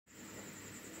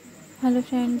Hello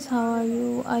friends, how are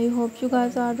you? I hope you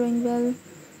guys are doing well.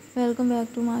 Welcome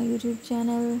back to my YouTube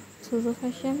channel, Suzo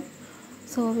Fashion.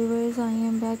 So viewers, I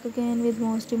am back again with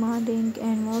most demanding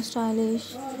and most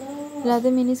stylish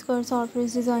leather mini skirts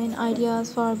outfits design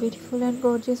ideas for beautiful and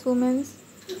gorgeous women.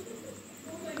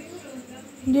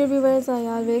 Dear viewers, I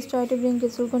always try to bring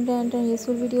useful content and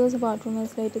useful videos about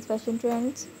women's latest fashion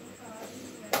trends.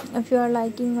 If you are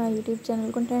liking my YouTube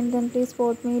channel content, then please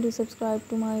support me. Do subscribe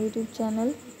to my YouTube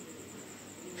channel.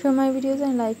 Share my videos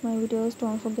and like my videos.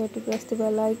 Don't forget to press the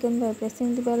bell icon. By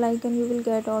pressing the bell icon, you will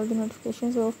get all the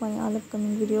notifications of my all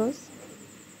upcoming videos.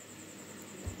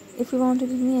 If you want to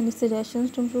give me any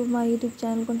suggestions to improve my YouTube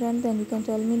channel content, then you can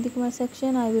tell me in the comment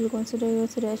section. I will consider your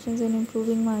suggestions in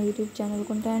improving my YouTube channel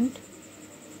content.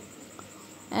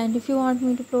 And if you want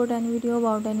me to upload any video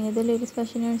about any other latest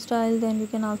fashion and style, then you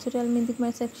can also tell me in the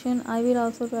comment section. I will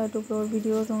also try to upload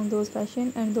videos on those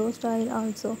fashion and those style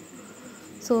also.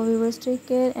 So viewers, take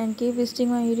care and keep visiting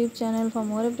my YouTube channel for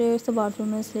more updates about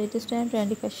women's latest and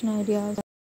trendy fashion ideas.